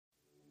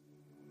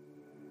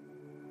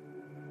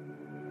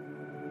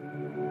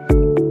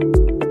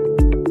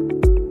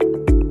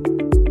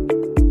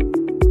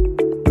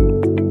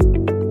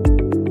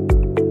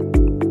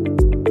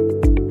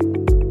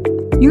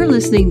You're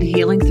listening to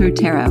Healing Through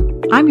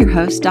Tarot. I'm your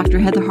host, Dr.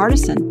 Heather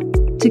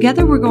Hardison.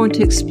 Together, we're going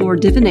to explore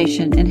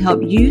divination and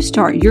help you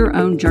start your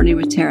own journey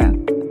with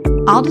tarot.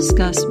 I'll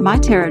discuss my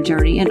tarot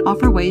journey and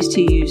offer ways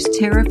to use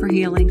tarot for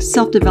healing,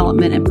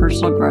 self-development, and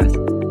personal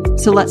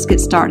growth. So let's get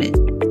started.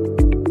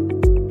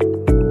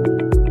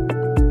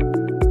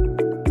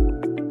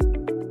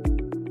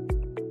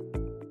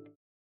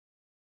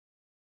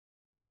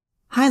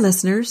 Hi,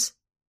 listeners.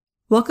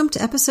 Welcome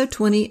to episode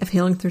 20 of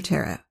Healing Through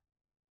Tarot.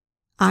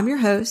 I'm your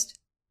host,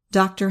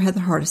 Dr.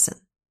 Heather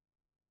Hardison.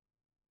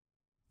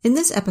 In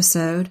this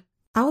episode,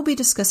 I will be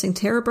discussing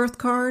tarot birth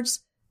cards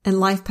and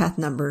life path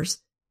numbers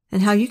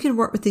and how you can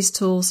work with these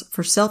tools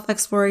for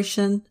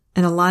self-exploration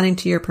and aligning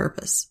to your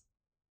purpose.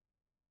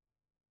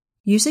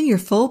 Using your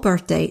full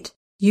birth date,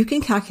 you can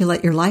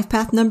calculate your life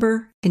path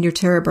number and your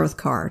tarot birth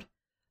card,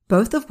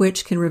 both of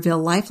which can reveal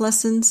life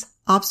lessons,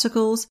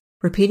 obstacles,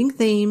 repeating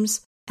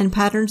themes, and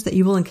patterns that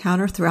you will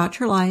encounter throughout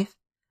your life,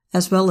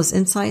 as well as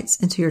insights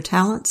into your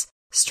talents,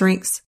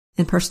 strengths,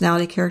 and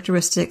personality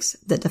characteristics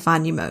that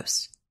define you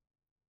most.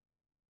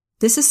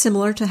 This is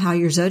similar to how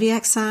your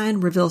zodiac sign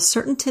reveals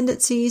certain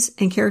tendencies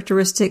and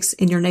characteristics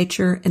in your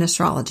nature in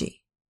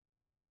astrology.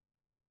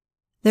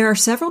 There are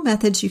several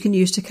methods you can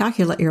use to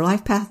calculate your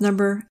life path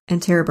number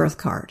and tarot birth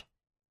card.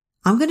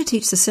 I'm going to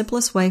teach the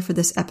simplest way for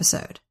this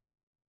episode.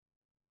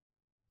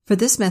 For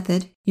this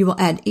method, you will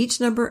add each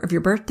number of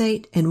your birth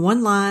date in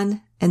one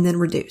line and then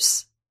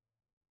reduce.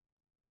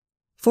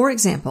 For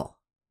example,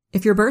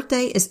 if your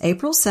birthday is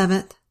April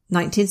 7th,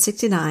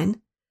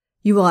 1969,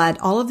 you will add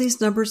all of these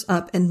numbers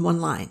up in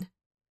one line.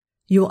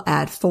 You will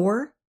add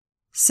 4,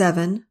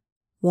 7,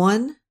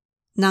 1,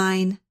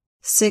 9,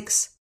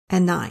 6,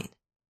 and 9.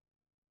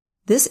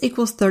 This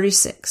equals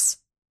 36.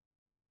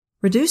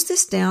 Reduce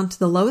this down to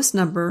the lowest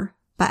number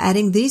by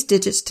adding these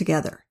digits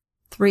together,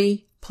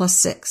 3 plus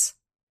 6,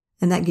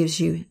 and that gives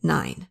you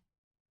 9.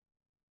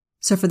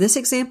 So for this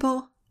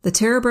example, the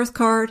tarot birth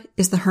card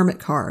is the Hermit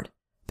card,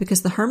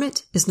 because the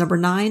Hermit is number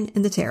 9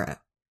 in the tarot.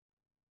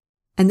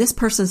 And this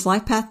person's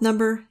life path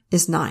number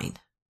is 9.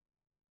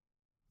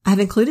 I have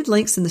included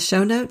links in the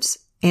show notes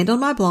and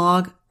on my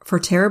blog for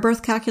tarot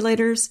birth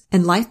calculators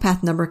and life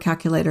path number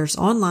calculators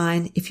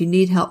online if you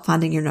need help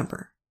finding your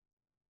number.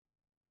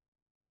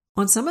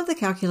 On some of the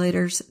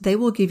calculators, they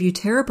will give you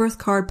tarot birth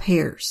card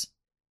pairs.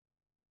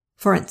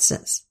 For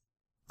instance,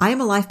 I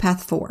am a life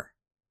path 4,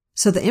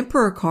 so the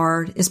Emperor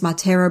card is my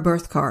tarot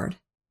birth card,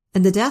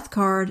 and the Death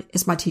card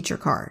is my teacher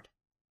card.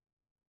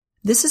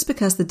 This is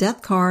because the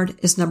Death card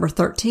is number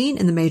 13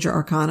 in the major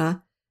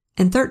arcana,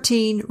 and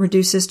 13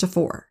 reduces to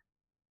 4.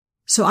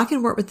 So I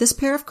can work with this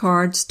pair of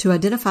cards to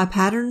identify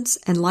patterns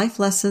and life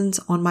lessons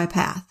on my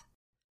path.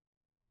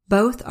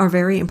 Both are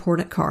very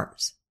important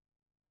cards.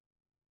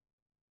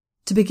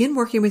 To begin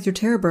working with your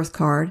tarot birth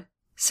card,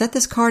 set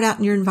this card out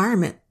in your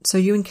environment so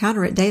you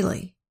encounter it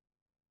daily.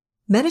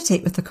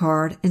 Meditate with the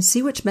card and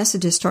see which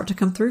messages start to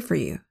come through for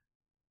you.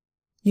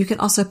 You can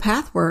also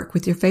path work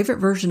with your favorite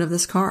version of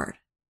this card.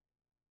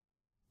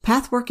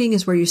 Path working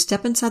is where you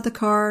step inside the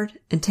card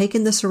and take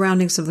in the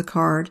surroundings of the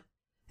card,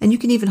 and you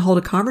can even hold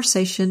a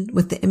conversation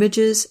with the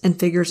images and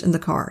figures in the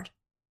card.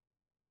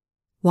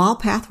 While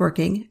path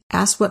working,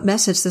 ask what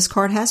message this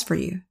card has for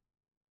you.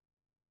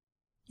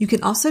 You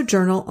can also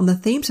journal on the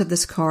themes of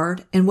this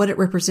card and what it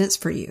represents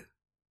for you,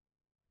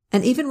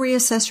 and even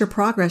reassess your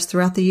progress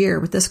throughout the year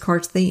with this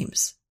card's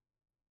themes.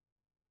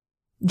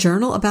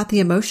 Journal about the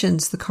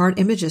emotions the card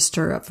images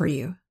stir up for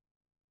you.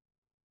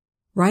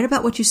 Write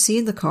about what you see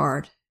in the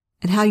card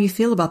and how you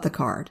feel about the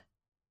card.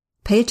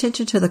 Pay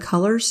attention to the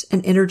colors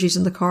and energies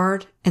in the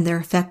card and their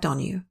effect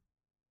on you.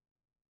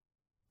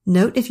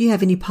 Note if you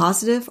have any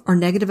positive or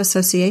negative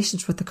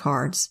associations with the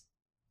cards,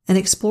 and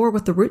explore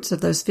what the roots of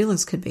those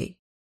feelings could be.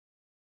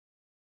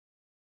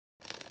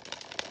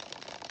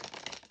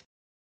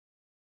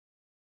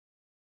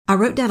 I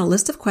wrote down a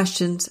list of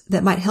questions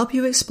that might help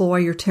you explore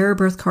your tarot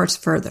birth cards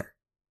further.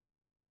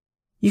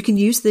 You can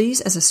use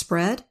these as a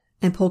spread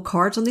and pull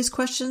cards on these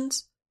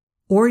questions,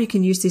 or you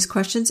can use these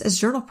questions as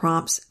journal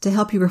prompts to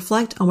help you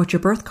reflect on what your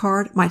birth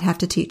card might have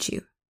to teach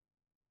you.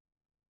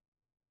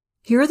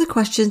 Here are the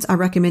questions I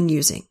recommend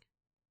using.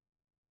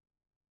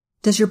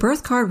 Does your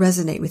birth card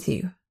resonate with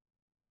you?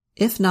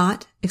 If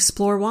not,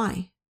 explore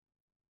why.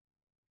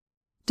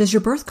 Does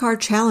your birth card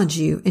challenge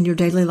you in your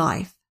daily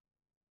life?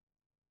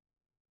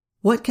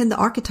 What can the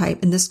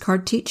archetype in this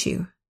card teach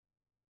you?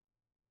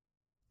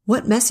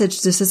 What message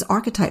does this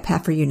archetype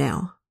have for you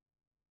now?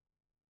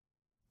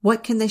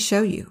 What can they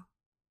show you?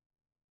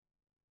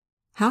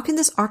 How can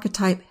this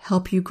archetype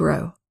help you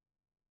grow?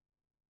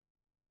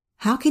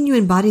 How can you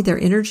embody their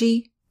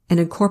energy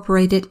and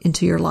incorporate it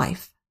into your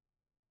life?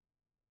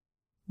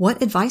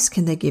 What advice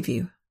can they give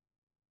you?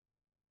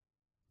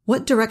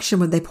 What direction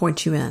would they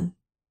point you in?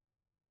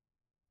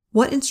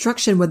 What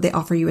instruction would they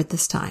offer you at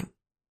this time?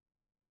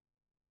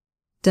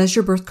 Does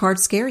your birth card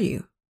scare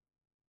you?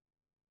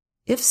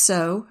 If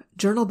so,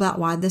 journal about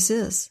why this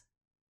is.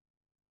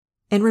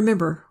 And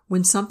remember,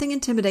 when something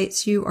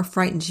intimidates you or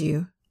frightens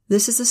you,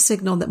 this is a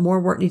signal that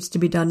more work needs to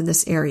be done in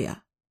this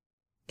area.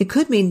 It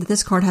could mean that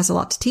this card has a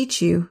lot to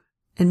teach you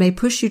and may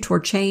push you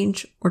toward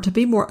change or to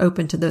be more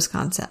open to those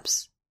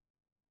concepts.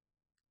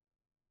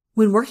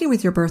 When working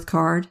with your birth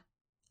card,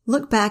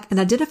 look back and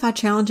identify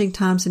challenging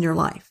times in your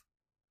life,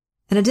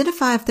 and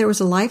identify if there was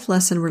a life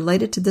lesson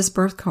related to this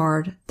birth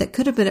card that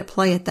could have been at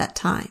play at that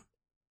time.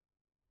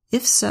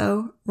 If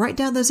so, write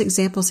down those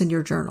examples in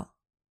your journal.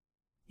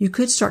 You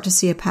could start to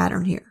see a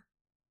pattern here.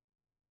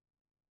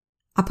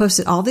 I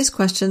posted all these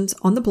questions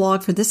on the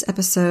blog for this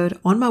episode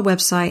on my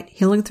website,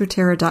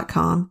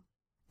 healingthroughtarot.com,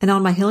 and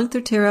on my Healing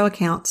Through Tarot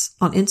accounts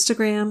on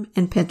Instagram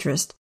and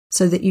Pinterest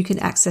so that you can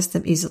access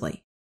them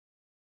easily.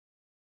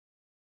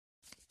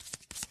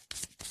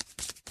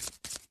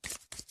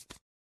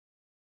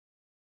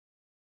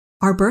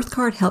 Our birth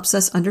card helps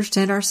us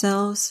understand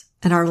ourselves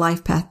and our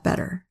life path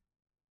better.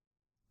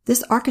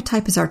 This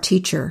archetype is our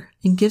teacher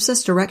and gives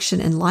us direction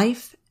in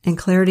life and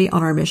clarity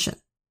on our mission.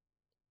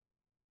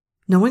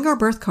 Knowing our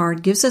birth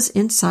card gives us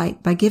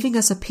insight by giving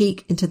us a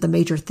peek into the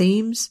major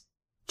themes,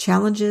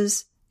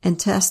 challenges, and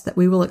tests that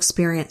we will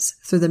experience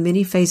through the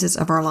many phases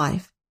of our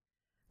life,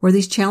 where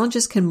these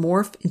challenges can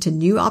morph into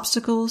new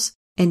obstacles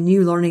and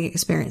new learning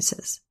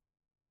experiences.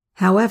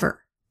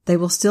 However, they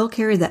will still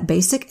carry that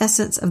basic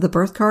essence of the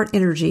birth card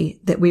energy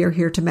that we are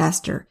here to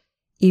master,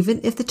 even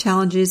if the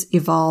challenges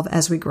evolve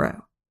as we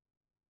grow.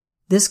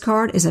 This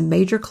card is a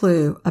major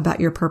clue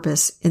about your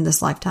purpose in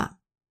this lifetime.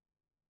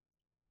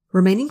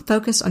 Remaining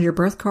focused on your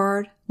birth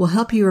card will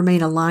help you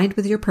remain aligned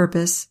with your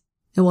purpose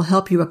and will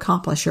help you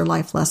accomplish your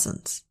life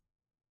lessons.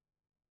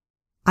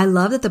 I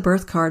love that the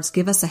birth cards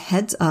give us a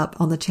heads up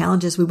on the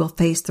challenges we will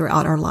face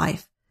throughout our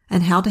life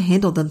and how to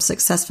handle them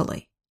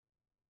successfully.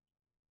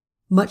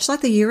 Much like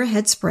the year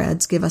ahead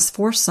spreads give us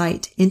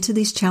foresight into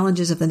these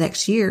challenges of the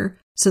next year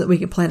so that we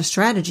can plan a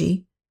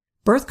strategy,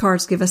 birth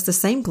cards give us the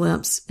same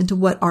glimpse into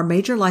what our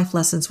major life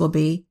lessons will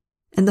be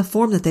and the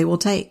form that they will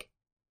take.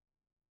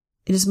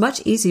 It is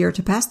much easier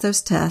to pass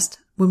those tests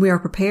when we are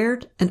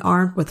prepared and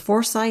armed with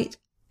foresight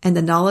and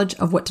the knowledge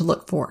of what to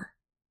look for.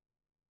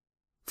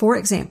 For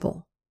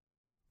example,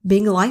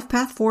 being a life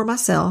path 4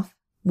 myself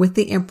with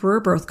the Emperor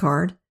birth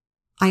card,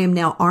 I am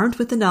now armed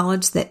with the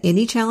knowledge that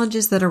any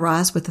challenges that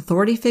arise with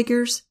authority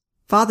figures,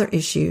 father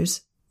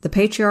issues, the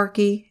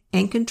patriarchy,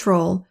 and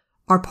control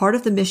are part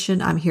of the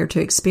mission I'm here to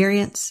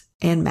experience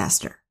and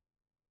master.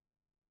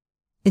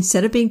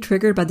 Instead of being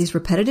triggered by these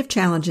repetitive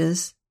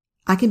challenges,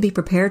 I can be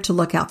prepared to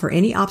look out for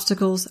any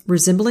obstacles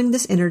resembling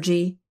this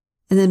energy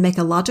and then make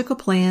a logical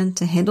plan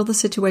to handle the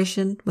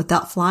situation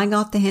without flying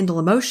off the handle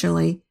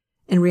emotionally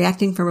and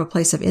reacting from a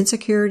place of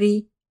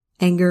insecurity,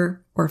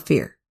 anger, or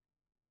fear.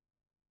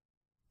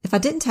 If I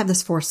didn't have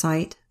this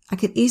foresight, I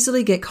could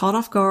easily get caught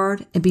off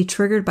guard and be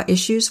triggered by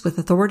issues with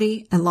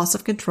authority and loss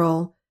of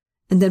control,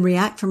 and then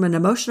react from an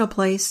emotional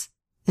place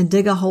and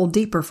dig a hole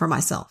deeper for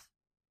myself.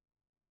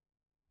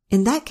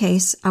 In that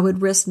case, I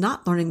would risk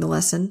not learning the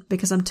lesson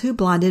because I'm too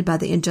blinded by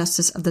the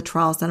injustice of the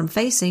trials that I'm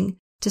facing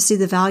to see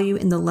the value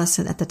in the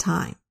lesson at the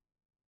time.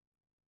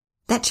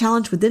 That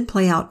challenge would then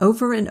play out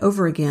over and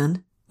over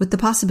again with the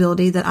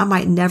possibility that I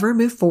might never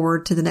move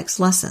forward to the next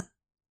lesson.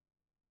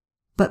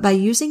 But by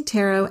using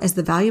tarot as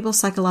the valuable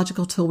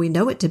psychological tool we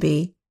know it to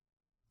be,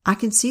 I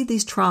can see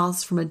these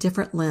trials from a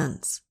different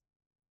lens.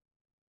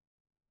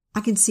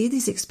 I can see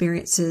these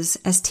experiences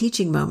as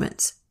teaching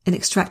moments and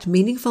extract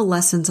meaningful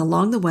lessons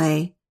along the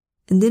way,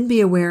 and then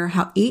be aware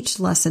how each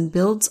lesson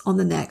builds on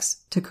the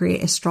next to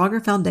create a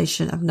stronger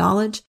foundation of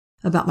knowledge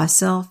about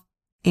myself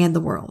and the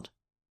world.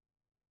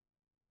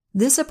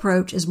 This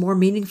approach is more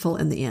meaningful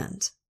in the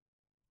end.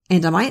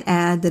 And I might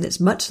add that it's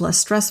much less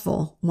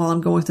stressful while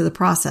I'm going through the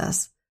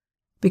process,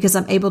 because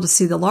I'm able to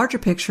see the larger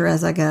picture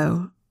as I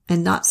go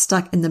and not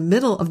stuck in the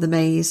middle of the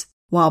maze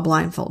while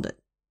blindfolded.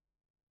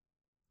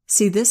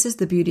 See, this is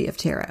the beauty of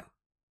tarot.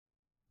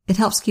 It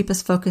helps keep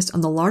us focused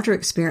on the larger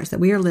experience that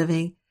we are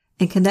living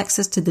and connects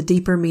us to the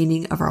deeper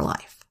meaning of our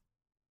life.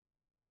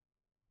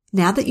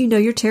 Now that you know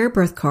your tarot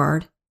birth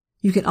card,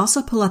 you can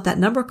also pull out that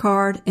number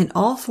card in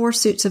all 4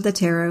 suits of the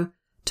tarot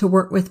to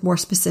work with more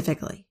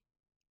specifically.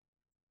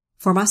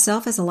 For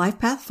myself as a life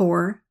path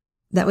 4,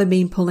 that would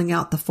mean pulling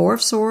out the 4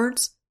 of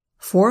Swords,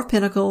 4 of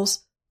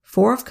Pentacles,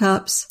 4 of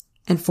Cups,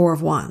 and 4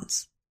 of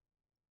Wands.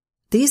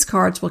 These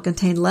cards will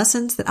contain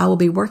lessons that I will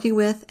be working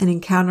with and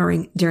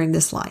encountering during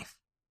this life.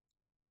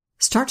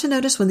 Start to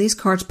notice when these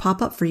cards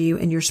pop up for you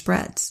in your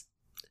spreads.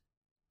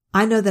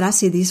 I know that I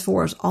see these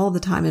 4s all the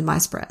time in my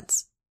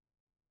spreads.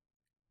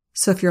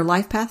 So if you're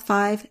Life Path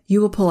 5,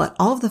 you will pull out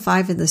all of the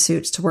 5 in the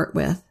suits to work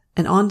with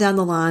and on down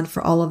the line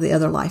for all of the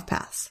other life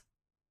paths.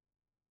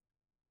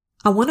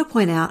 I want to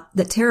point out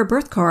that tarot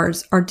birth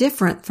cards are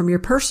different from your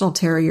personal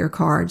tarot year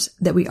cards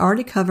that we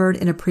already covered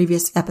in a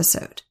previous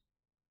episode.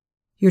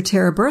 Your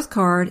tarot birth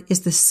card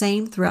is the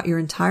same throughout your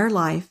entire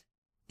life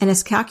and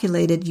is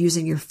calculated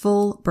using your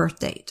full birth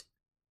date.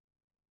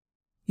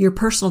 Your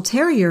personal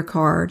tarot year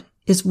card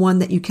is one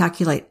that you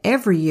calculate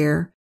every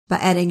year by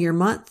adding your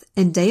month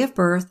and day of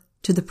birth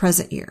to the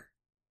present year.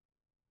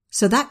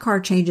 So that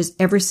card changes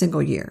every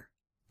single year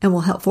and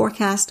will help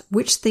forecast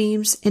which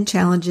themes and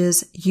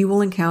challenges you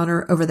will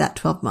encounter over that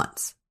 12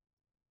 months.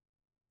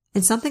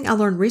 And something I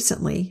learned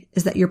recently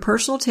is that your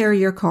personal tarot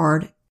year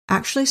card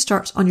actually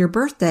starts on your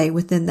birthday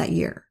within that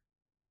year.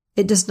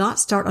 It does not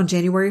start on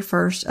January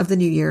 1st of the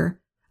new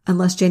year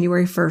unless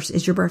January 1st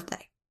is your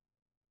birthday.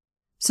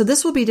 So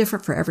this will be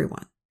different for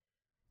everyone.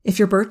 If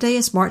your birthday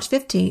is March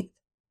 15th,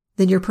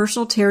 then your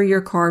personal tarot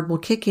year card will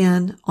kick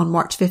in on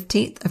March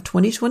 15th of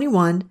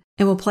 2021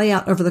 and will play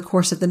out over the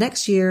course of the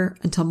next year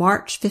until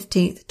March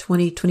 15th,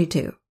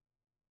 2022.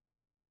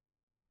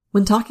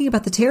 When talking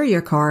about the tarot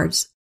year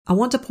cards, I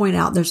want to point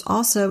out there's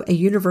also a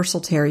universal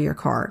tarot year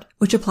card,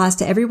 which applies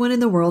to everyone in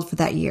the world for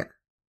that year.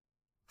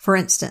 For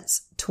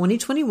instance,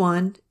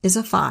 2021 is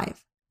a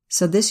 5,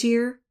 so this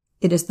year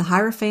it is the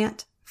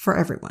Hierophant for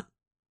everyone.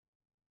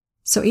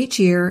 So each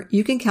year,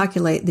 you can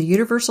calculate the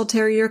universal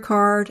tarot year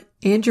card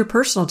and your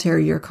personal tarot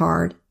year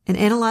card and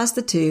analyze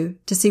the two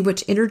to see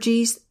which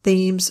energies,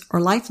 themes, or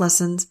life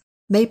lessons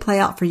may play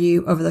out for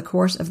you over the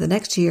course of the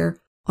next year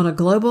on a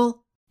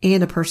global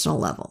and a personal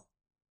level.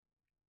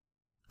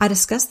 I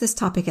discussed this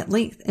topic at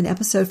length in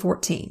episode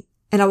 14,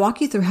 and I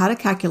walk you through how to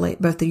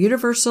calculate both the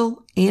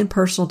universal and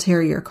personal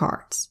tarot year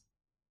cards.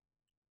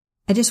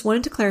 I just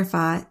wanted to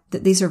clarify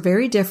that these are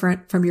very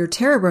different from your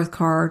tarot birth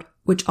card,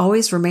 which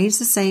always remains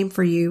the same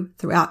for you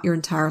throughout your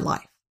entire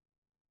life.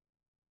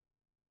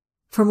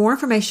 For more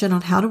information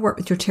on how to work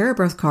with your tarot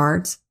birth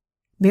cards,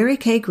 Mary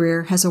K.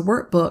 Greer has a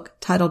workbook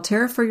titled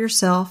Tarot for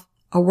Yourself,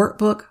 a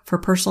Workbook for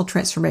Personal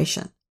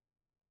Transformation.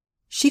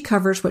 She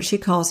covers what she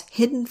calls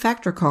hidden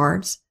factor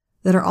cards,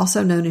 that are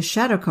also known as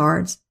shadow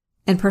cards,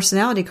 and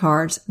personality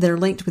cards that are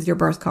linked with your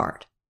birth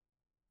card.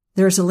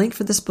 There is a link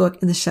for this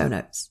book in the show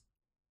notes.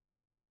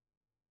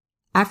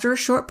 After a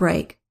short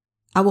break,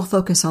 I will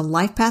focus on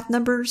life path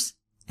numbers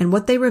and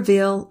what they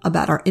reveal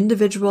about our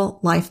individual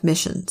life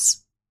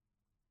missions.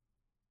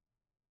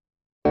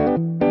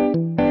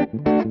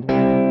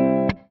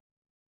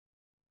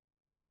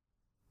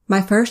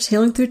 My first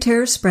Healing Through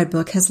Tarot spread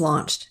book has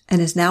launched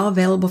and is now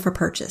available for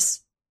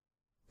purchase.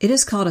 It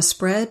is called A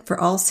Spread for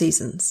All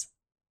Seasons.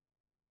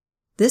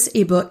 This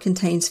ebook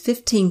contains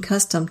 15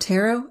 custom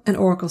tarot and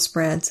oracle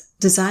spreads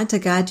designed to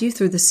guide you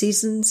through the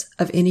seasons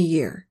of any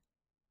year.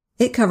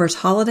 It covers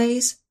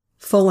holidays,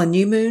 full and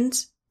new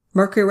moons,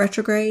 Mercury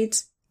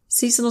retrogrades,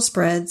 seasonal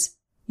spreads,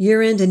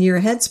 year-end and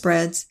year-ahead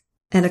spreads,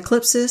 and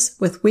eclipses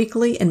with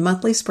weekly and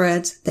monthly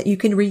spreads that you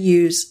can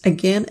reuse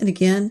again and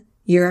again,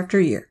 year after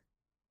year.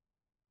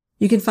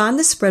 You can find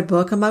this spread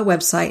book on my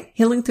website,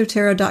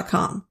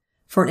 healingthroughtarot.com,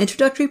 for an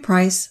introductory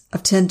price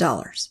of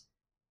 $10.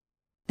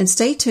 And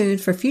stay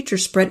tuned for future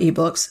spread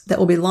ebooks that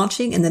will be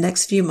launching in the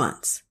next few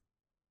months.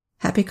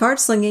 Happy card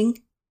slinging!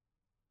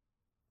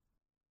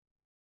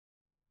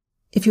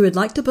 If you would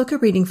like to book a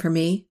reading for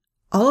me,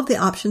 all of the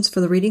options for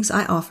the readings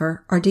I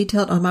offer are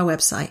detailed on my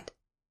website.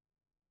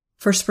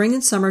 For spring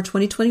and summer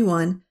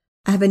 2021,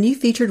 I have a new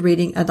featured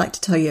reading I'd like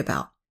to tell you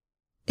about.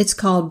 It's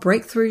called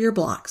Break Through Your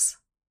Blocks.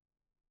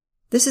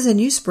 This is a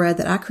new spread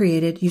that I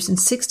created using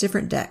 6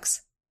 different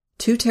decks,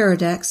 2 tarot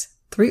decks,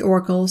 3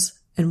 oracles,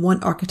 and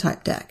 1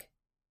 archetype deck.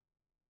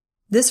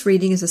 This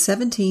reading is a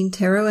 17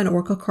 tarot and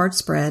oracle card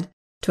spread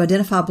to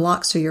identify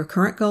blocks to your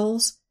current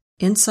goals,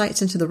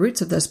 insights into the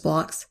roots of those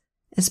blocks,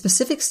 and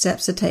specific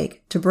steps to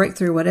take to break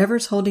through whatever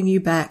is holding you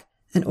back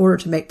in order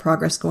to make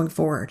progress going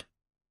forward.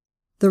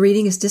 The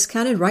reading is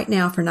discounted right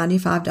now for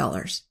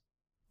 $95.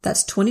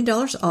 That's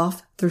 $20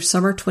 off through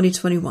summer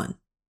 2021.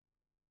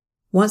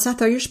 Once I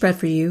throw your spread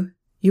for you,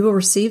 you will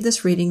receive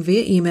this reading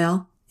via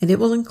email, and it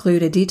will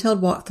include a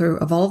detailed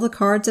walkthrough of all of the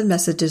cards and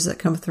messages that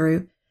come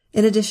through,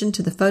 in addition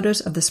to the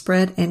photos of the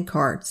spread and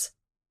cards.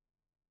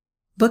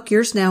 Book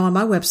yours now on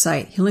my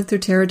website,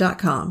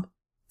 healingthroughtarot.com.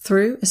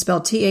 Through is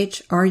spelled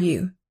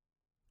THRU.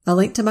 A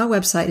link to my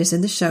website is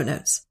in the show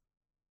notes.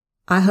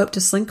 I hope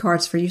to sling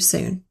cards for you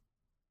soon.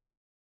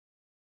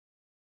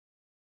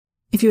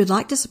 If you would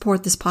like to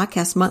support this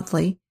podcast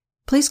monthly,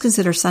 please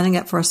consider signing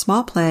up for a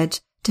small pledge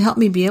to help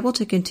me be able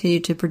to continue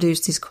to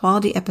produce these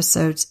quality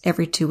episodes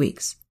every 2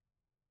 weeks.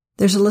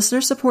 There's a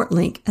listener support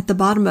link at the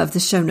bottom of the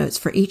show notes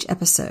for each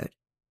episode.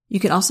 You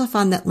can also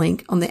find that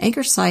link on the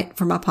Anchor site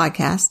for my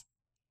podcast,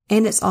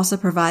 and it's also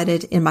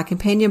provided in my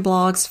companion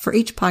blogs for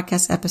each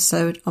podcast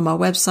episode on my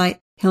website,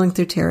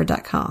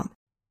 healingthroughtarot.com.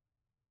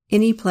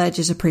 Any pledge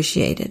is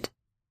appreciated.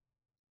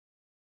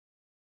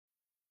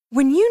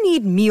 When you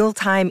need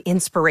mealtime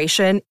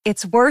inspiration,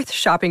 it's worth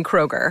shopping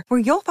Kroger, where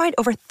you'll find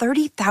over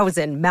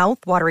 30,000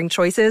 mouth-watering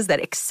choices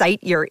that excite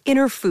your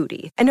inner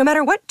foodie. And no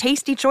matter what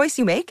tasty choice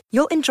you make,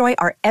 you'll enjoy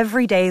our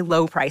everyday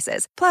low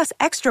prices, plus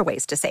extra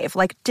ways to save,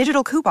 like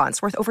digital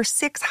coupons worth over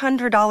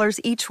 $600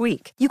 each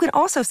week. You can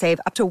also save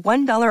up to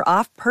 $1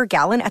 off per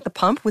gallon at the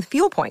pump with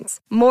fuel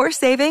points. More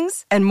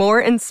savings and more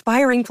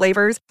inspiring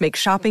flavors make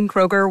shopping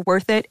Kroger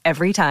worth it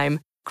every time.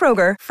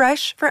 Kroger,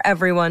 fresh for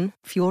everyone.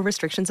 Fuel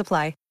restrictions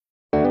apply.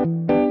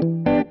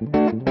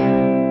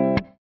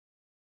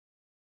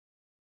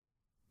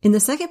 In the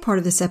second part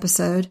of this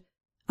episode,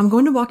 I'm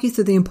going to walk you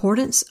through the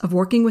importance of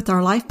working with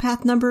our life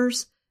path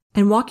numbers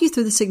and walk you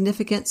through the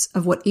significance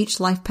of what each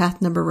life path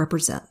number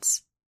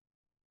represents.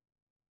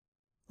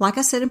 Like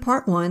I said in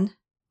part 1,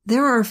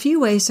 There are a few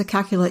ways to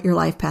calculate your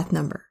life path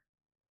number.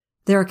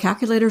 There are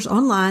calculators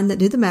online that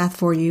do the math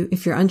for you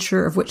if you're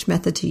unsure of which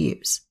method to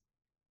use.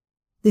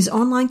 These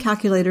online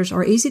calculators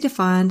are easy to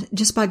find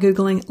just by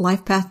Googling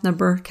Life Path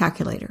Number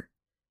Calculator.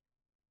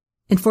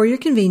 And for your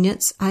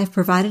convenience, I have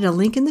provided a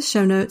link in the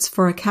show notes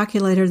for a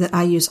calculator that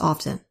I use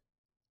often.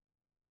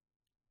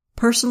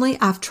 Personally,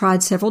 I've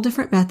tried several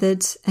different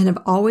methods and have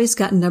always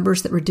gotten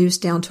numbers that reduce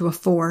down to a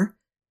 4,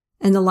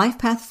 and the Life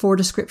Path 4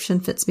 description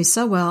fits me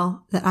so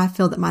well that I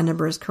feel that my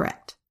number is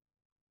correct.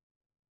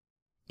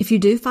 If you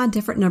do find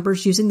different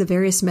numbers using the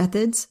various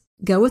methods,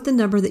 go with the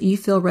number that you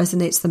feel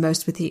resonates the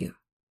most with you.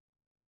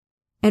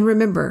 And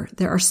remember,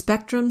 there are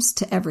spectrums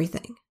to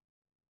everything.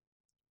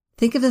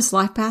 Think of this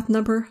life path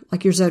number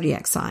like your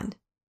zodiac sign.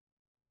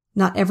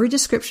 Not every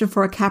description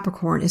for a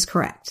Capricorn is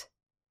correct.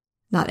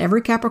 Not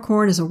every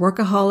Capricorn is a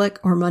workaholic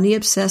or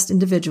money-obsessed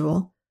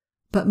individual,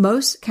 but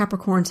most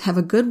Capricorns have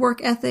a good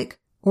work ethic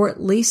or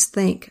at least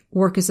think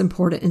work is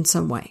important in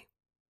some way.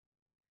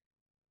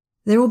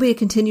 There will be a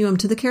continuum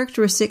to the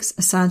characteristics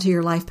assigned to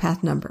your life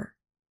path number.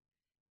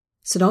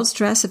 So don't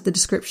stress if the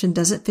description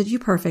doesn't fit you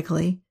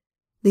perfectly.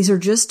 These are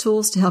just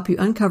tools to help you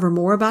uncover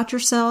more about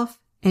yourself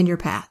and your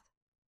path.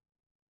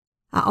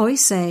 I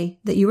always say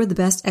that you are the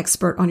best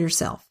expert on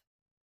yourself.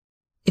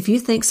 If you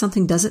think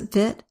something doesn't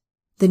fit,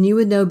 then you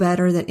would know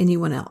better than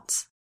anyone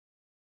else.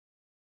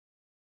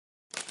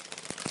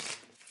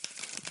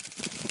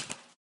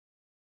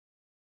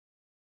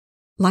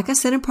 Like I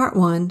said in part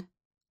 1,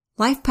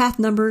 life path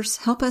numbers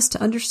help us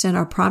to understand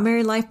our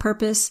primary life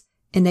purpose,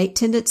 innate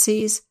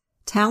tendencies,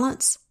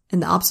 talents,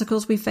 and the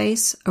obstacles we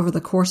face over the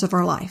course of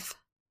our life.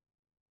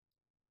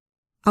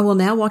 I will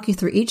now walk you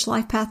through each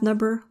life path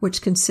number,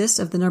 which consists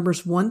of the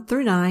numbers 1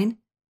 through 9,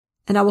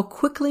 and I will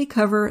quickly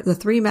cover the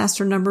 3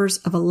 master numbers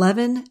of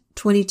 11,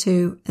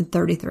 22, and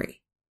 33.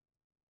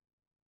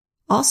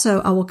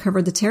 Also, I will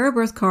cover the tarot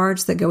birth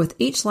cards that go with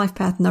each life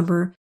path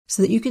number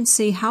so that you can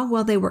see how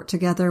well they work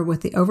together with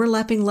the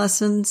overlapping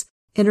lessons,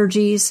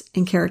 energies,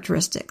 and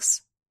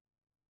characteristics.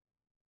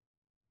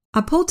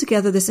 I pulled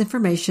together this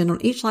information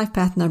on each life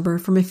path number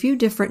from a few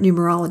different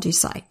numerology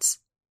sites.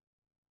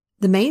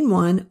 The main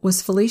one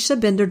was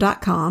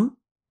FeliciaBender.com.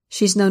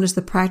 She's known as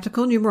the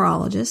Practical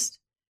Numerologist,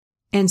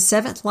 and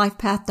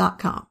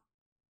SeventhLifePath.com.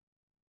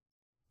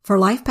 For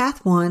Life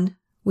Path 1,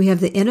 we have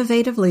the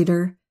Innovative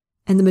Leader,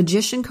 and the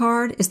Magician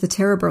card is the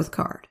Tarot Birth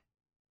card.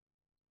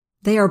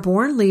 They are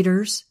born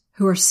leaders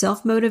who are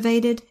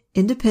self-motivated,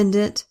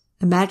 independent,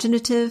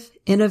 imaginative,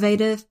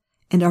 innovative,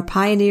 and are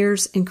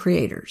pioneers and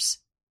creators.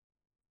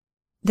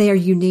 They are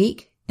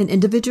unique and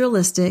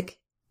individualistic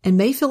and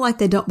may feel like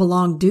they don't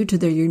belong due to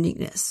their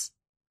uniqueness.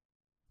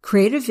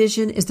 Creative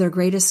vision is their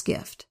greatest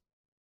gift,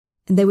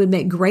 and they would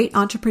make great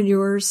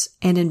entrepreneurs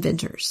and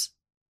inventors.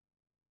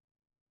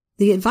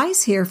 The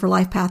advice here for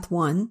Life Path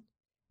 1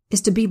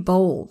 is to be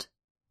bold,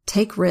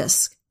 take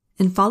risk,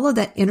 and follow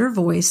that inner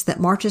voice that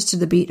marches to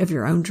the beat of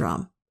your own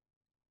drum.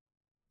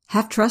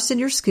 Have trust in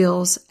your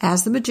skills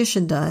as the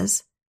magician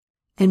does,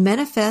 and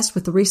manifest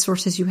with the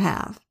resources you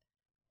have.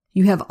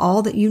 You have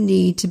all that you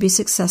need to be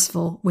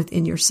successful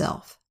within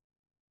yourself.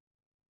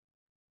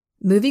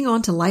 Moving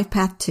on to Life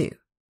Path 2.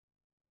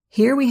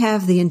 Here we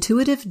have the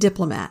Intuitive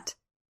Diplomat,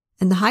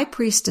 and the High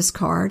Priestess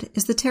card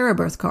is the Tarot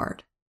Birth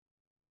card.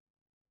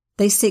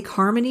 They seek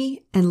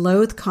harmony and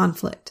loathe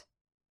conflict.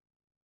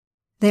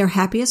 They are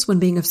happiest when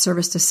being of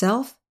service to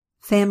self,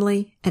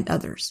 family, and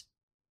others.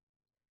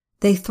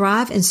 They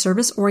thrive in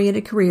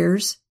service-oriented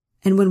careers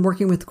and when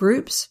working with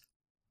groups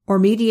or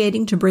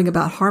mediating to bring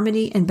about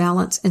harmony and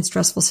balance in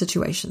stressful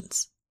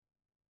situations.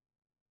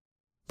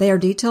 They are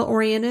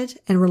detail-oriented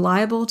and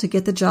reliable to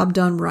get the job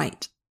done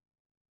right.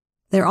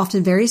 They are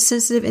often very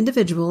sensitive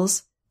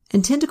individuals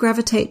and tend to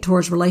gravitate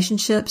towards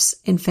relationships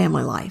and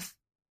family life.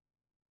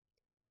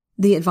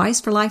 The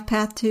advice for Life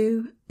Path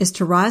 2 is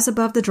to rise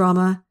above the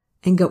drama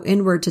and go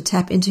inward to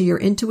tap into your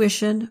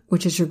intuition,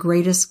 which is your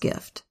greatest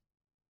gift.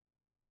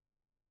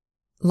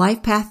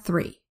 Life Path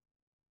 3.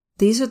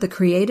 These are the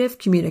Creative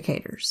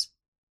Communicators.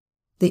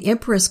 The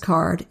Empress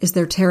card is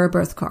their Tarot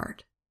Birth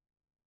card.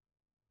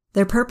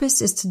 Their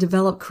purpose is to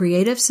develop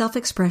creative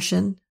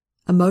self-expression,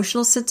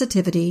 emotional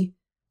sensitivity,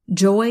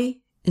 joy,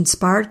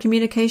 inspired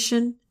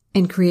communication,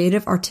 and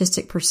creative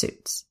artistic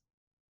pursuits.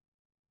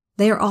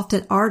 They are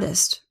often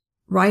artists,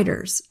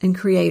 writers, and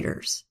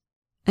creators,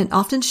 and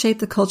often shape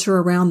the culture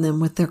around them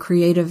with their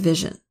creative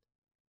vision.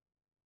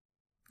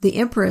 The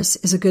Empress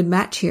is a good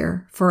match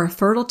here for a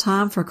fertile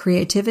time for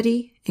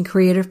creativity and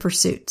creative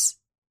pursuits.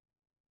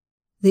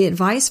 The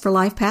advice for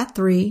Life Path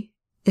 3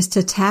 is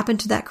to tap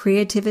into that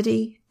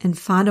creativity and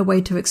find a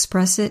way to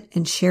express it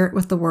and share it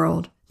with the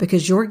world,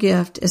 because your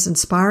gift is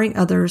inspiring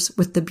others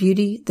with the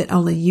beauty that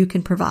only you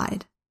can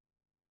provide.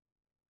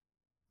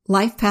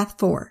 Life Path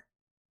 4.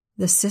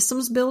 The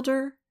Systems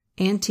Builder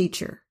and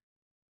Teacher.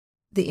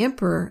 The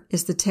Emperor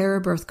is the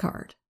Tarot Birth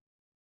card.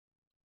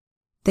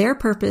 Their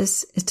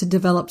purpose is to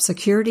develop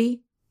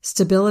security,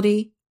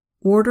 stability,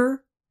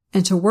 order,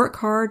 and to work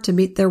hard to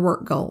meet their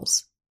work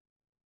goals.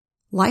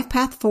 Life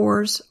Path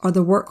 4s are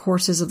the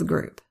workhorses of the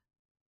group.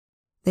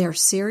 They are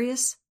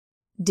serious,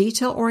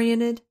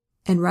 detail-oriented,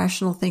 and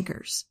rational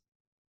thinkers.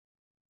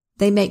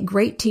 They make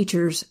great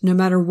teachers no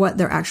matter what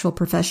their actual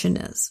profession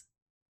is.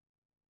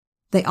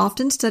 They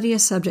often study a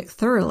subject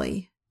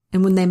thoroughly,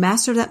 and when they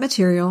master that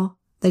material,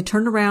 they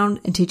turn around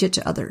and teach it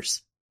to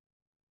others.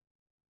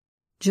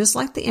 Just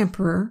like the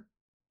Emperor,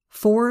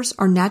 4s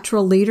are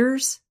natural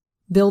leaders,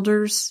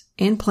 builders,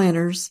 and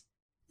planners,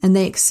 and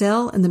they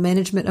excel in the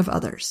management of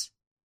others.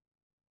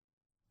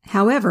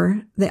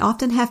 However, they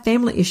often have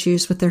family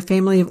issues with their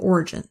family of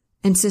origin,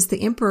 and since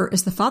the Emperor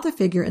is the father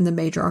figure in the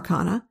major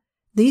arcana,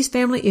 these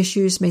family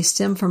issues may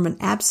stem from an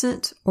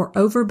absent or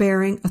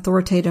overbearing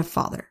authoritative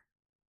father.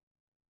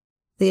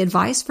 The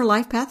advice for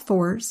Life Path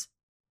 4s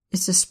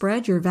is to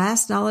spread your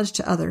vast knowledge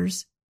to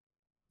others,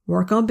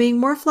 work on being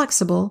more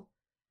flexible,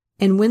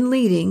 and when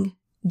leading,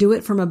 do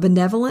it from a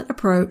benevolent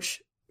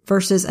approach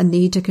versus a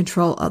need to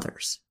control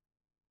others.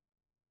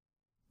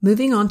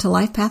 Moving on to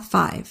Life Path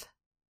 5,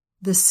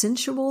 the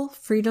Sensual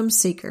Freedom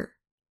Seeker.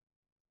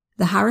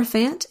 The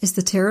Hierophant is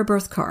the Tarot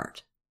Birth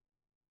card.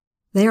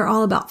 They are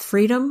all about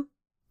freedom,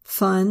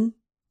 fun,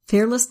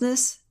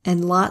 fearlessness,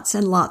 and lots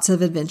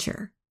of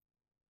adventure.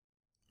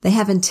 They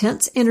have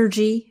intense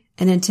energy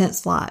and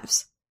intense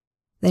lives.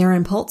 They are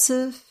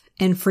impulsive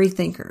and free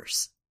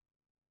thinkers.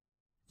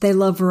 They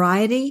love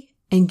variety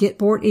and get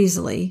bored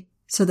easily,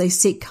 so they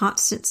seek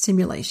constant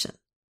stimulation.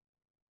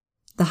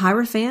 The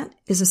Hierophant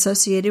is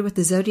associated with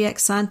the zodiac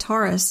sign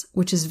Taurus,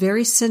 which is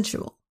very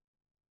sensual.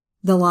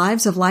 The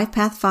lives of Life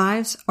Path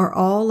 5s are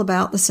all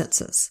about the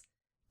senses,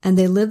 and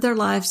they live their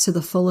lives to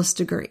the fullest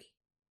degree.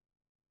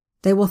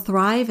 They will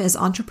thrive as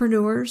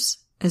entrepreneurs,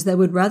 as they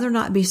would rather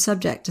not be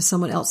subject to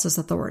someone else's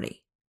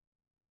authority.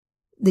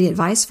 The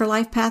advice for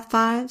Life Path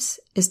 5s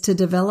is to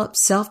develop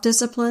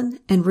self-discipline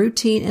and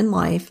routine in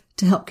life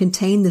to help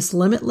contain this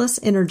limitless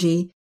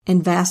energy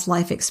and vast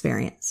life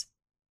experience.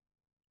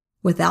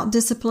 Without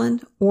discipline,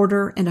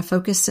 order, and a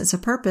focused sense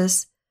of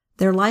purpose,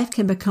 their life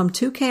can become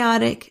too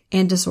chaotic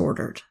and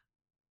disordered.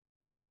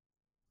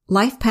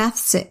 Life Path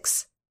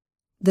 6,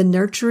 the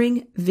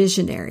Nurturing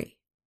Visionary.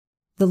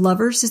 The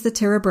Lovers is the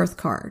Tarot Birth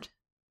card.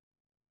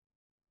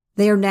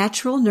 They are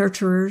natural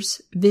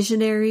nurturers,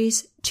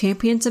 visionaries,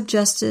 champions of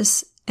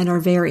justice, and are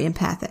very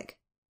empathic.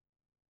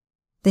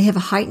 They have a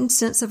heightened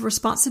sense of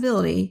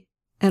responsibility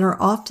and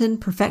are often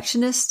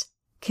perfectionists,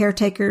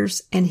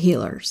 caretakers, and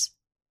healers.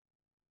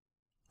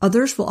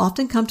 Others will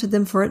often come to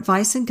them for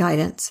advice and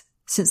guidance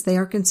since they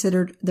are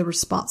considered the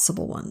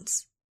responsible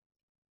ones.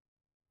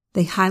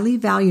 They highly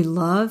value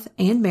love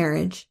and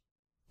marriage,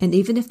 and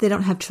even if they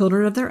don't have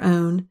children of their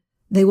own,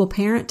 they will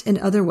parent in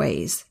other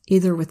ways,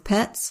 either with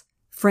pets,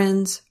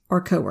 friends,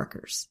 or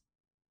coworkers.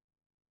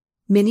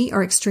 Many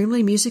are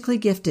extremely musically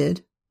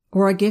gifted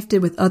or are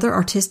gifted with other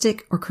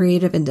artistic or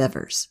creative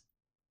endeavors.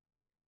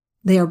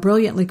 They are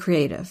brilliantly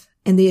creative,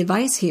 and the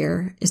advice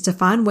here is to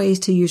find ways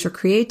to use your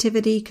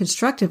creativity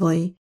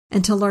constructively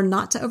and to learn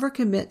not to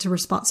overcommit to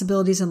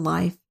responsibilities in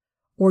life,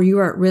 or you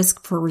are at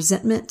risk for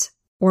resentment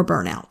or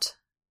burnout.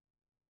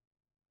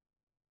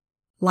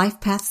 Life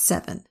Path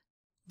 7,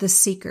 the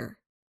Seeker.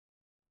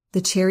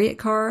 The Chariot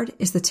card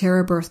is the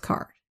Tarot Birth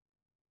card.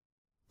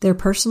 Their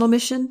personal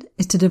mission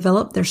is to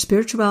develop their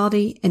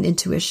spirituality and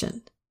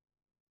intuition.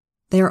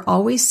 They are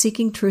always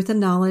seeking truth and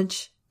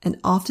knowledge and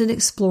often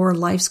explore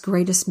life's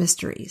greatest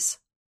mysteries.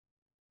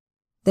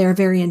 They are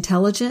very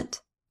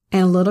intelligent,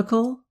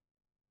 analytical,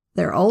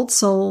 they're old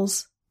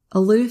souls,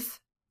 aloof,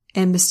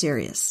 and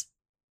mysterious.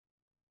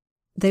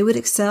 They would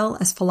excel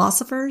as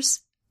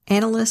philosophers,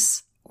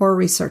 analysts, or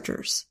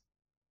researchers.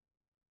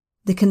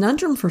 The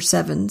conundrum for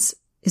 7s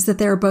is that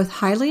they are both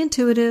highly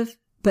intuitive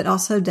but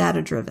also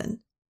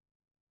data-driven.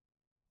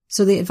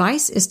 So the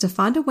advice is to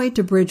find a way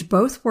to bridge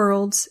both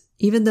worlds,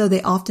 even though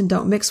they often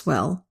don't mix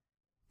well,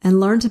 and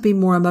learn to be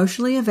more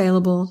emotionally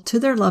available to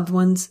their loved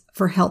ones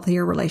for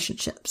healthier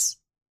relationships.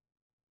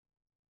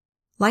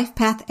 Life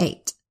Path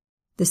 8,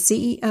 the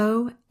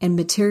CEO and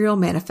Material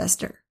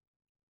Manifester.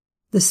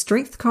 The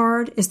Strength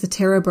card is the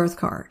Tarot Birth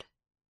card.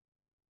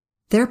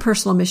 Their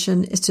personal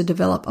mission is to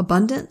develop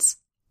abundance,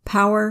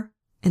 power,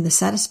 and the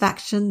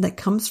satisfaction that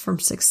comes from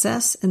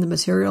success in the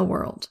material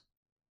world.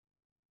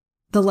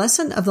 The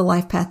lesson of the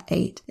Life Path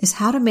 8 is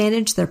how to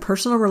manage their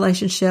personal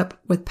relationship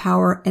with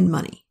power and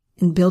money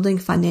in building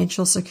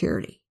financial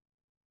security.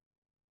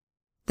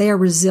 They are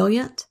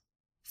resilient,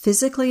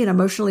 physically and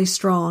emotionally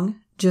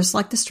strong, just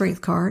like the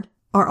Strength card,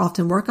 are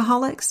often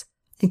workaholics,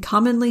 and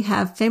commonly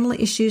have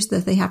family issues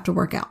that they have to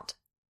work out.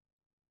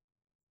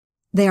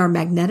 They are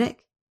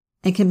magnetic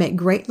and can make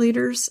great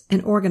leaders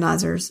and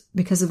organizers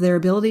because of their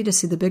ability to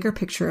see the bigger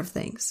picture of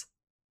things.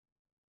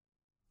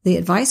 The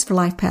advice for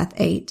Life Path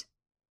 8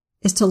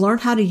 is to learn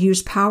how to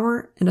use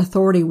power and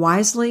authority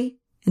wisely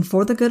and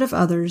for the good of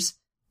others,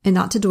 and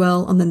not to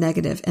dwell on the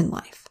negative in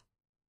life.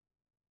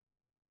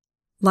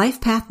 Life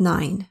Path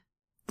 9,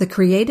 the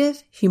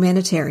Creative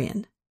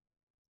Humanitarian.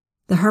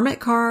 The Hermit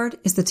card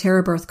is the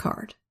Tarot Birth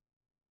card.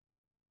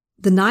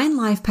 The 9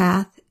 life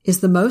path is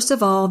the most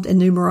evolved in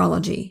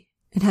numerology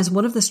and has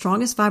one of the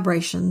strongest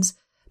vibrations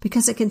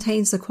because it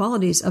contains the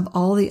qualities of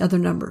all the other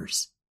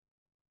numbers.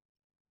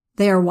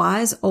 They are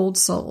wise old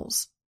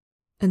souls,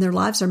 and their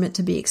lives are meant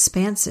to be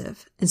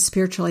expansive and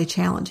spiritually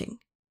challenging.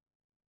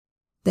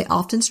 They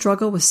often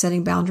struggle with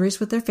setting boundaries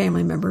with their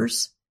family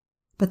members,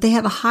 but they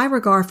have a high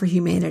regard for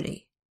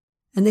humanity,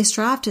 and they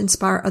strive to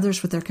inspire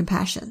others with their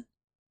compassion.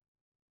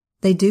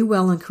 They do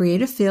well in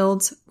creative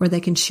fields where they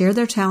can share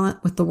their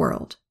talent with the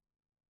world.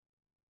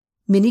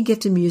 Many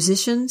gifted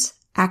musicians,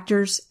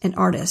 actors, and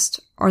artists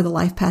are the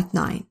Life Path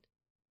 9.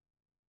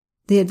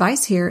 The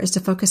advice here is to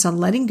focus on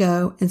letting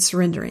go and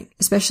surrendering,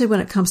 especially when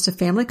it comes to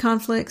family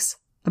conflicts,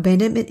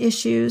 abandonment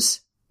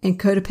issues, and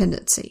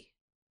codependency.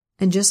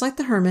 And just like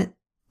the hermit,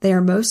 they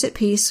are most at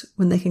peace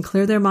when they can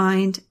clear their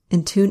mind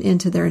and tune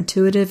into their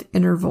intuitive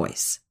inner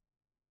voice.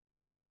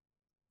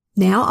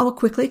 Now I will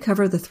quickly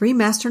cover the 3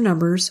 master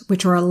numbers,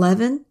 which are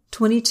 11,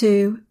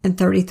 22, and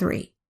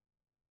 33.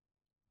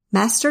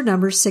 Master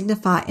numbers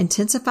signify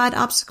intensified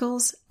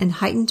obstacles and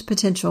heightened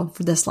potential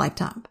for this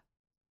lifetime.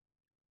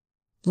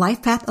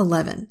 Life Path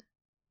 11,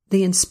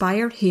 the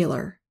Inspired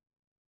Healer.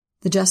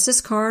 The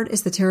Justice card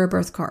is the Tarot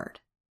Birth card.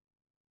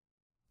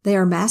 They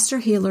are master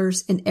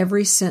healers in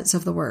every sense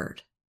of the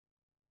word.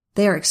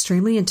 They are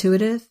extremely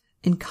intuitive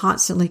and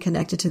constantly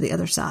connected to the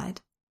other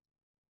side.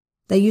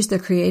 They use their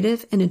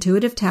creative and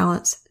intuitive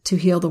talents to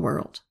heal the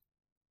world.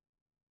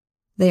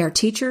 They are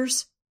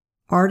teachers,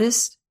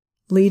 artists,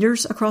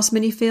 leaders across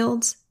many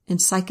fields,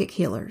 and psychic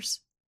healers.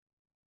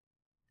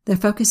 Their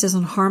focus is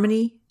on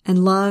harmony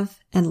and love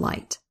and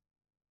light.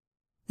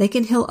 They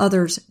can heal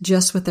others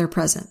just with their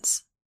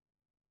presence.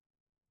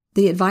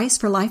 The advice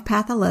for Life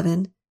Path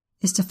 11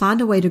 is to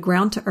find a way to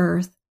ground to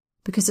earth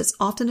because it's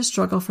often a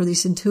struggle for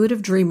these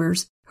intuitive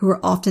dreamers who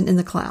are often in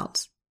the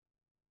clouds.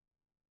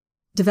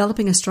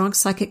 Developing a strong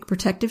psychic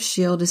protective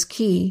shield is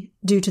key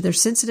due to their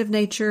sensitive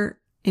nature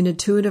and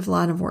intuitive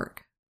line of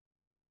work.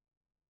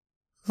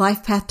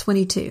 Life Path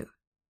 22,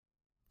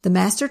 the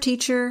Master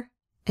Teacher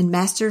and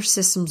Master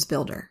Systems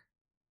Builder.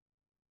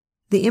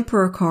 The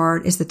Emperor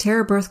card is the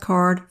Tarot Birth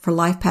card for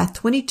Life Path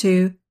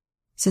 22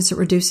 since it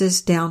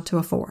reduces down to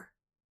a 4.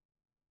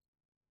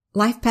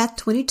 Life Path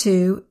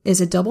 22 is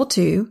a double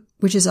 2,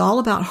 which is all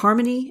about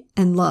harmony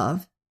and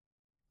love,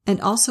 and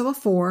also a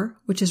 4,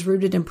 which is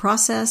rooted in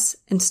process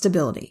and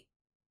stability.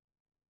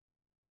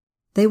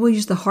 They will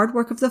use the hard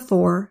work of the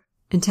 4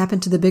 and tap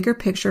into the bigger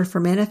picture for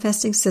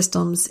manifesting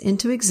systems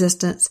into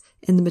existence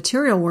in the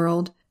material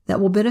world that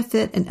will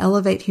benefit and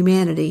elevate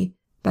humanity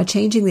by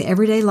changing the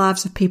everyday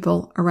lives of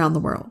people around the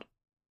world.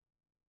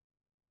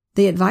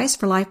 The advice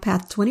for Life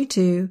Path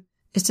 22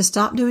 is to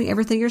stop doing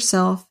everything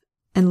yourself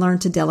and learn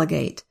to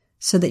delegate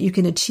so that you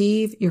can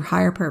achieve your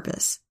higher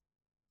purpose.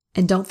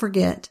 And don't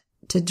forget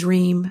to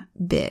dream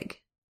big.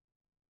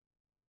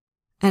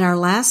 And our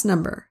last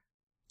number,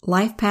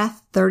 Life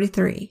Path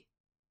 33,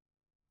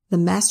 the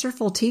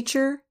Masterful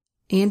Teacher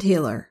and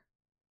Healer.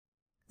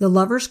 The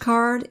Lover's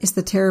card is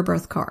the Tarot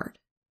Birth card.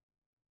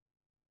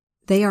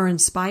 They are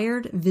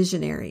inspired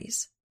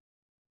visionaries.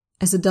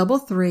 As a double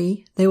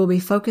 3, they will be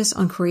focused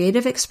on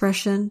creative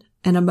expression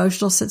and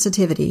emotional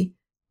sensitivity,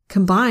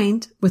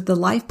 combined with the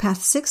Life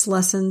Path 6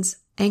 lessons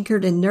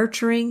anchored in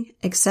nurturing,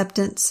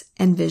 acceptance,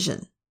 and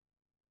vision.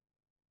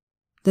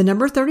 The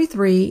number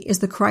 33 is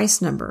the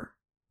Christ number,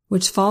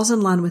 which falls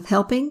in line with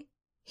helping,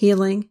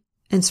 healing,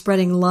 and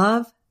spreading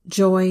love,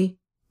 joy,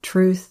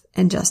 truth,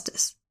 and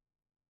justice.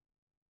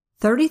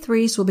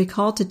 33s will be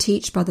called to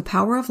teach by the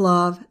power of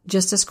love,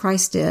 just as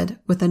Christ did,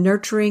 with a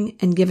nurturing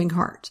and giving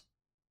heart.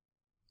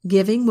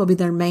 Giving will be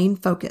their main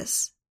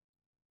focus.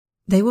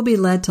 They will be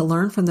led to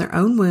learn from their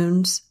own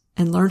wounds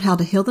and learn how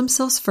to heal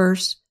themselves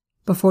first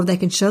before they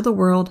can show the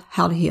world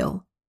how to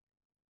heal.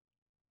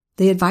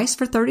 The advice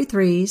for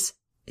 33s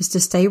is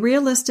to stay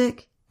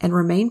realistic and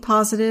remain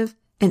positive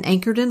and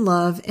anchored in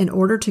love in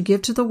order to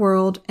give to the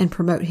world and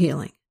promote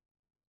healing.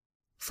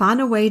 Find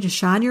a way to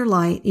shine your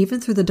light even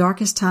through the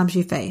darkest times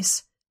you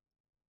face.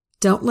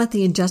 Don't let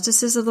the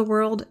injustices of the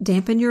world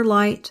dampen your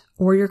light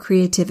or your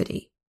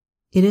creativity.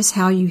 It is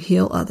how you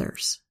heal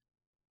others.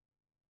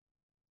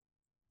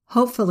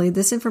 Hopefully,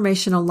 this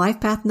information on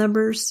Life Path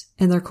numbers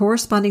and their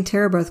corresponding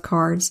Tarot Birth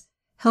cards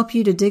help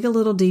you to dig a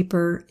little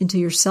deeper into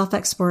your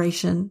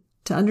self-exploration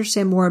to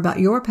understand more about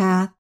your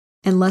path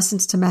and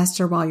lessons to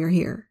master while you're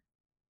here.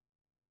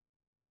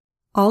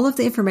 All of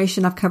the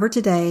information I've covered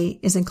today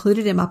is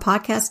included in my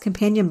podcast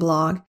companion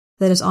blog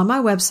that is on my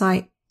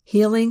website,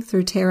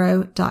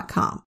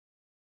 healingthroughtarot.com.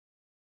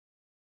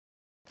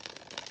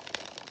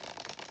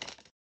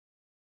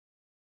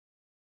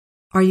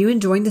 Are you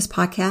enjoying this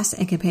podcast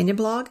and companion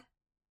blog?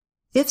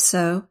 If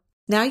so,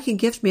 now you can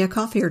gift me a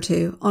coffee or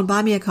two on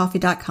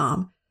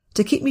buymeacoffee.com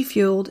to keep me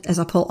fueled as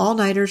I pull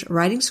all-nighters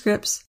writing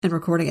scripts and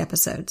recording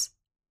episodes.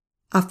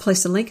 I've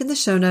placed a link in the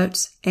show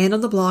notes and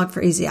on the blog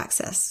for easy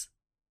access.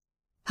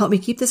 Help me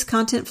keep this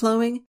content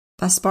flowing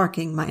by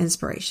sparking my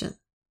inspiration.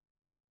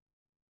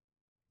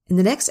 In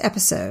the next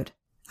episode,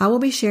 I will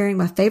be sharing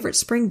my favorite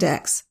spring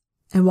decks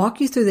and walk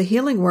you through the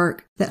healing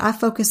work that I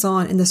focus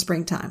on in the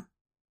springtime.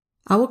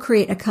 I will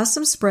create a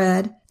custom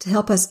spread to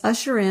help us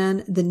usher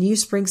in the new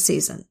spring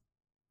season.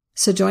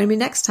 So join me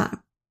next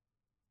time.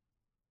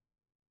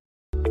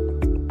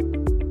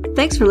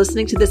 Thanks for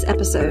listening to this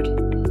episode.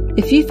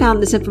 If you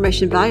found this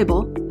information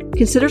valuable,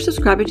 consider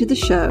subscribing to the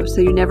show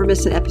so you never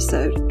miss an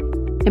episode.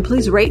 And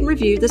please rate and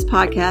review this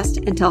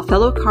podcast and tell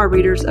fellow card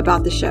readers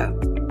about the show.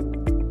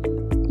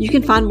 You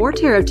can find more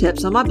tarot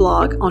tips on my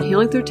blog on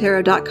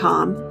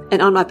healingthroughtarot.com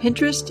and on my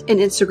Pinterest and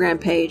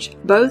Instagram page,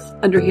 both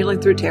under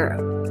Healing Through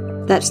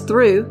Tarot. That's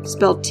through,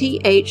 spelled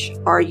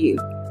T-H-R-U.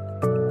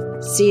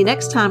 See you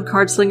next time,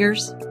 card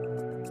slingers.